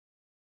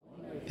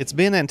It's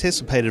been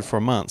anticipated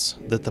for months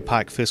that the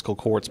Pike Fiscal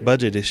Court's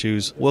budget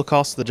issues will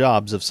cost the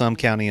jobs of some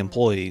county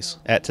employees.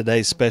 At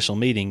today's special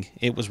meeting,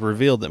 it was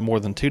revealed that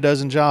more than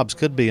 24 jobs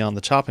could be on the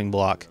chopping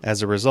block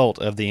as a result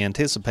of the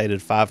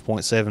anticipated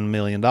 $5.7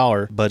 million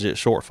budget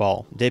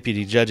shortfall.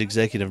 Deputy Judge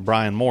Executive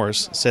Brian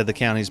Morris said the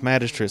county's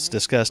magistrates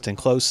discussed in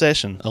closed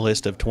session a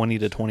list of 20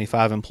 to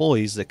 25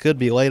 employees that could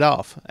be laid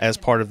off as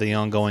part of the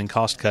ongoing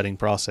cost-cutting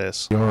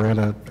process. We are at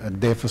a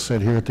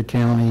deficit here at the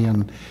county,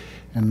 and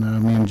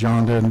me and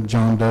John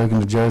Doug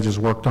and the judges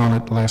worked on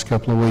it the last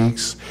couple of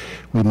weeks.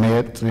 We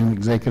met in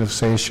executive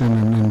session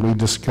and we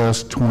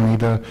discussed 20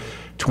 to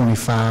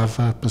 25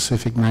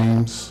 specific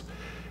names.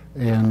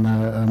 And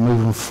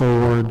moving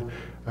forward,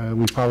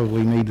 we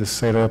probably need to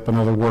set up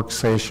another work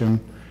session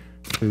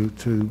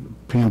to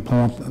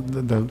pinpoint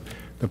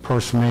the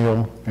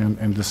personnel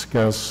and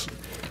discuss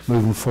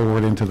moving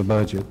forward into the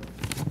budget.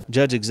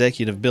 Judge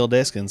Executive Bill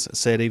Deskins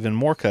said even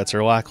more cuts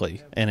are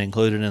likely, and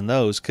included in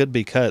those could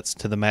be cuts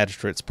to the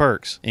magistrates'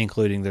 perks,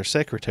 including their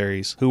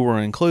secretaries, who were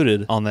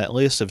included on that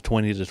list of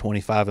 20 to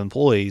 25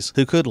 employees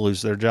who could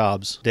lose their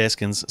jobs.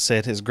 Deskins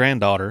said his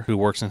granddaughter, who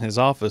works in his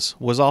office,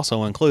 was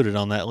also included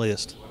on that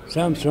list.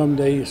 Some's from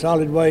the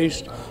solid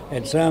waste,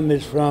 and some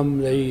is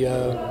from the,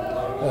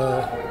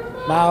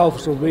 my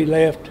office will be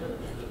left,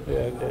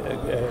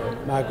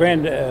 my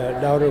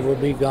granddaughter will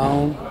be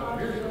gone.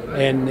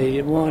 And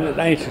the one that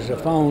answers the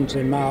phones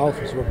in my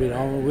office will be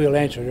on. We'll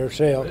answer it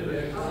herself.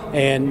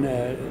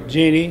 And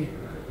Jenny,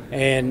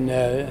 and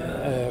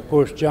of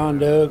course John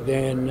Doug,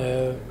 and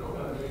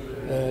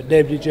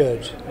Deputy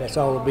Judge. That's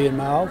all will be in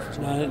my office.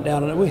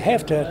 Now, we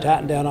have to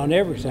tighten down on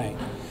everything.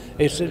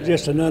 It's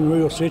just an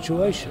unreal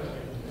situation.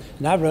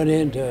 And I've run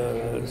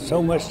into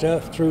so much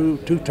stuff through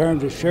 2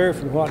 terms as sheriff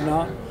and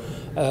whatnot,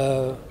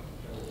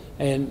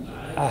 and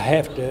I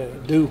have to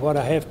do what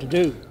I have to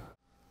do.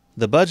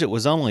 The budget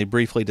was only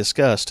briefly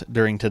discussed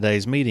during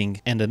today's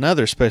meeting, and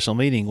another special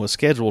meeting was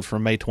scheduled for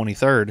May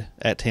 23rd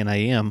at 10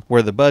 a.m.,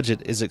 where the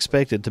budget is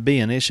expected to be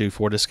an issue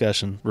for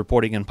discussion.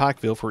 Reporting in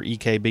Pikeville for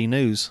EKB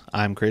News,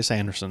 I'm Chris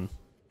Anderson.